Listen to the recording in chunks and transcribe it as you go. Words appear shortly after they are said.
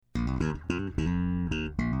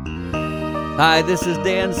Hi, this is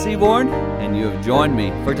Dan Seaborn, and you have joined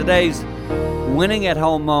me for today's winning at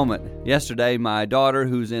home moment. Yesterday, my daughter,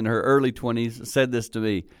 who's in her early 20s, said this to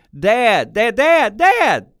me, Dad,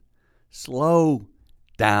 slow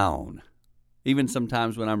down. Even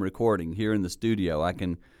sometimes when I'm recording here in the studio, I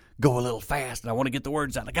can go a little fast, and I want to get the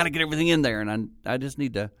words out. I got to get everything in there, and I just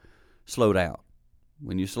need to slow down.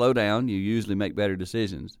 When you slow down, you usually make better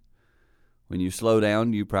decisions. When you slow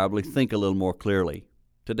down, you probably think a little more clearly.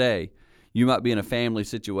 Today, you might be in a family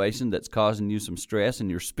situation that's causing you some stress, and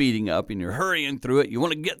you're speeding up and you're hurrying through it. You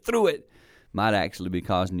want to get through it. Might actually be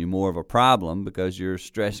causing you more of a problem because you're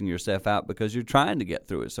stressing yourself out because you're trying to get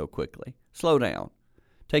through it so quickly. Slow down.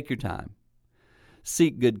 Take your time.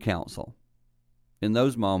 Seek good counsel. In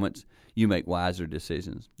those moments, you make wiser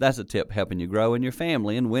decisions. That's a tip helping you grow in your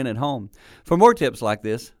family and win at home. For more tips like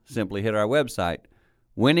this, simply hit our website,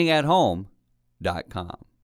 winningathome.com.